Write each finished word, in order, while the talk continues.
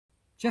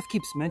Jeff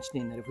keeps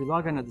mentioning that if we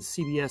log onto the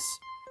CBS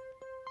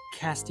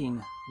casting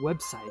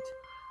website,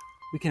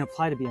 we can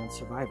apply to be on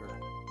Survivor.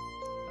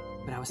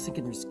 But I was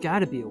thinking there's got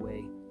to be a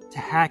way to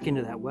hack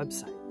into that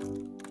website.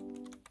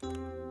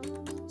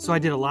 So I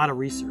did a lot of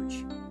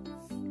research.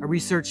 I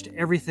researched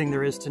everything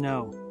there is to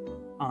know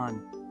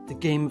on the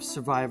game of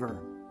Survivor.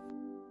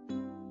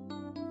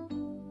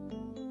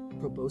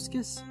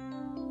 Proboscis?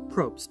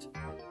 Probst.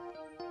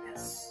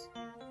 Yes.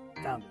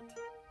 Found it.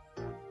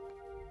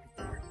 Right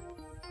there.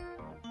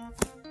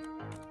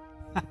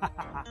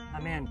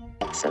 I'm in.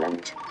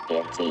 Excellent.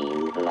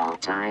 15 block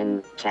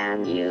time.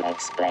 Can you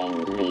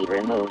explain the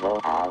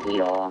removal of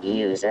your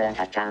user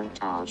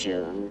account on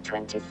June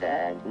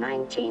 23rd,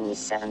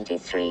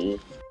 1973?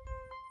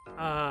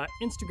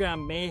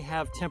 Instagram may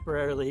have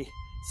temporarily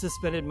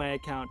suspended my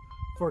account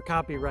for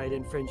copyright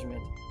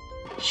infringement.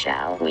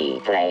 Shall we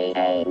play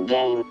a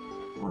game?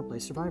 I want to play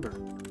Survivor.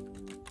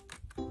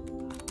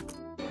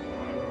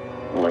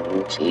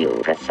 Wouldn't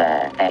you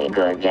prefer a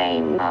good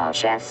game of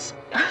chess?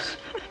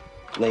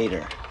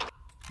 Later.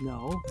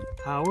 No.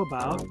 How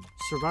about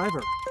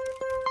Survivor?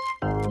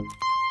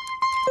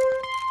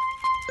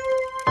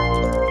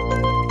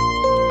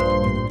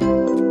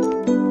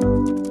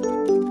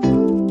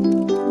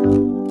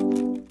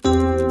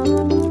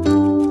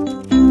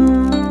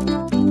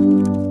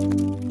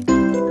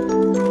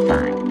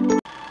 Fine.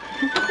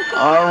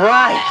 All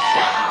right.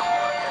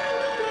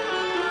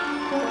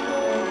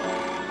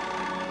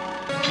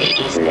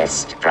 Please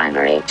list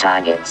primary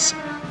targets.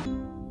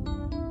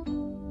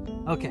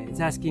 Okay, it's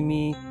asking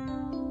me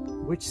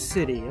which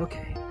city.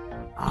 Okay.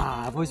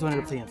 I've always wanted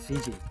to play in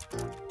Fiji.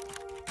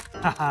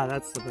 Haha,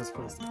 that's the best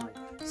place to play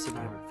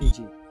Survivor,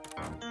 Fiji.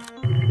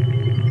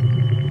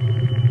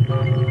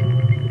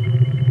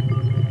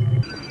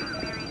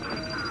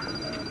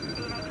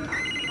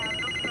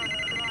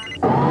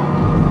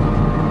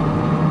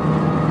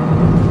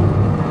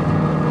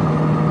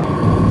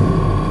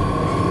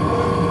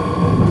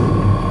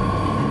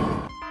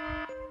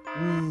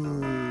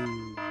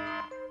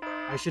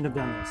 I shouldn't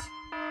have done this.